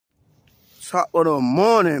Top of the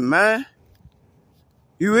morning, man.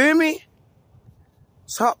 You hear me?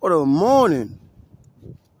 Top of the morning.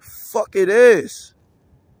 Fuck it is.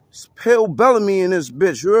 It's Pale Bellamy in this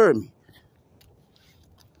bitch, you heard me?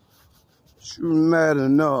 You mad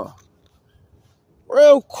enough.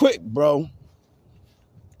 Real quick, bro.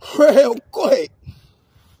 Real quick.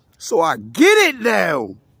 So I get it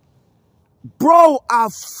now. Bro, I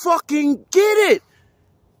fucking get it.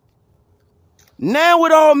 Now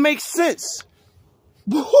it all makes sense.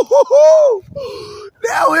 Now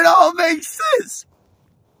it all makes sense.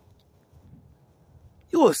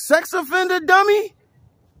 You a sex offender, dummy?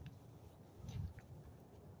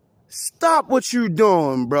 Stop what you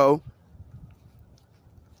doing, bro.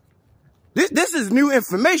 This is new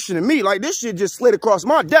information to me. Like, this shit just slid across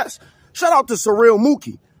my desk. Shout out to Surreal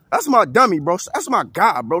Mookie. That's my dummy, bro. That's my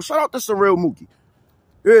guy, bro. Shout out to Surreal Mookie.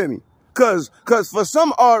 You hear me? Cause for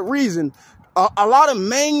some odd reason, a lot of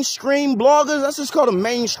mainstream bloggers, let's just call them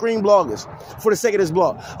mainstream bloggers for the sake of this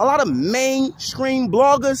blog. A lot of mainstream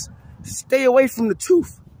bloggers stay away from the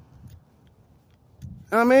truth. You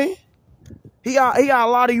know what I mean? He got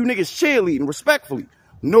a lot of you niggas cheerleading, respectfully.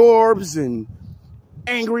 Norbs and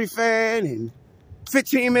Angry Fan and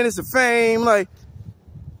 15 Minutes of Fame. Like,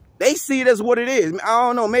 they see it as what it is. I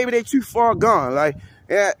don't know, maybe they too far gone. Like,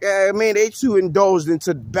 yeah, I mean, they too indulged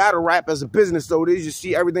into battle rap as a business, though. They just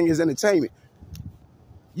see everything as entertainment.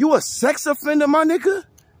 You a sex offender, my nigga?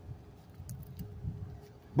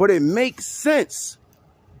 But it makes sense.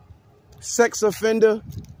 Sex offender,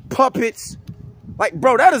 puppets. Like,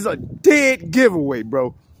 bro, that is a dead giveaway,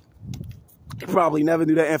 bro. They probably never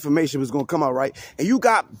knew that information was going to come out right. And you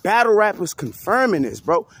got battle rappers confirming this,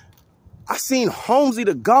 bro. I seen Holmesy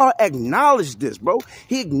the God acknowledge this, bro.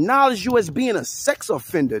 He acknowledged you as being a sex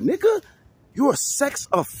offender, nigga. You're a sex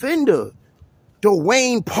offender.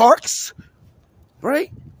 Dwayne Parks, right?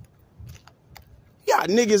 You got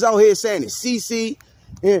niggas out here saying it's CC,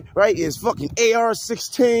 right? It's fucking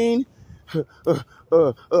AR-16.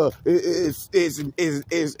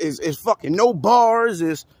 It's fucking no bars.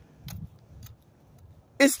 It's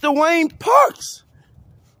Dwayne Parks.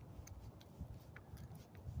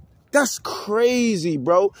 That's crazy,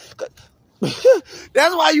 bro.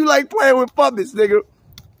 That's why you like playing with puppets, nigga.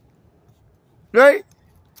 Right?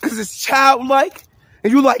 Because it's childlike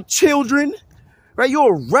and you like children. Right?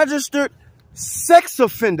 You're a registered sex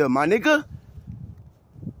offender, my nigga.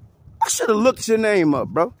 I should have looked your name up,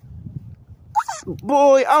 bro.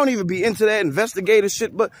 Boy, I don't even be into that investigator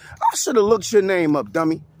shit, but I should have looked your name up,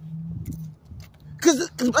 dummy. Because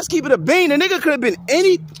let's keep it a bean. The nigga could have been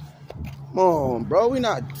any... Come on, bro. We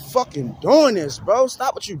not fucking doing this, bro.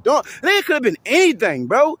 Stop what you doing. The nigga could have been anything,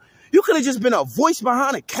 bro. You could have just been a voice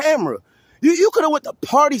behind a camera. You could have went to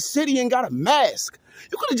Party City and got a mask.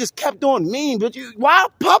 You could have just kept on mean, but why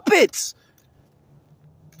puppets?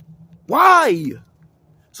 Why?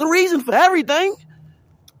 It's a reason for everything.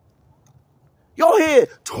 Y'all here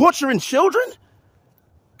torturing children?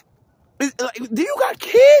 Do you got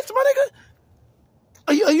kids, my nigga?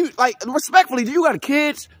 Are you like, respectfully, do you got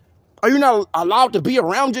kids? Are you not allowed to be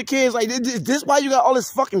around your kids? Like, is this why you got all this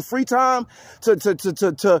fucking free time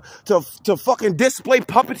to fucking display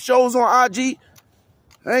puppet shows on IG?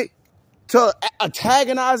 Right? To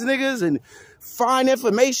antagonize niggas and find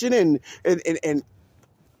information and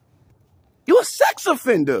you a sex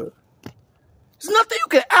offender. There's nothing you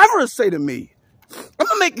can ever say to me. I'm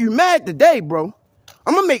gonna make you mad today, bro.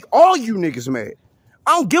 I'm gonna make all you niggas mad.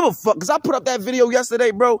 I don't give a fuck, because I put up that video yesterday,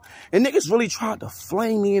 bro, and niggas really tried to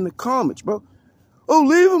flame me in the comments, bro. Oh,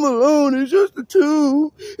 leave him alone. It's just a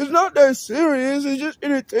tool. It's not that serious. It's just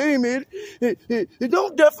entertainment. It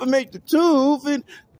don't defamate the tooth. And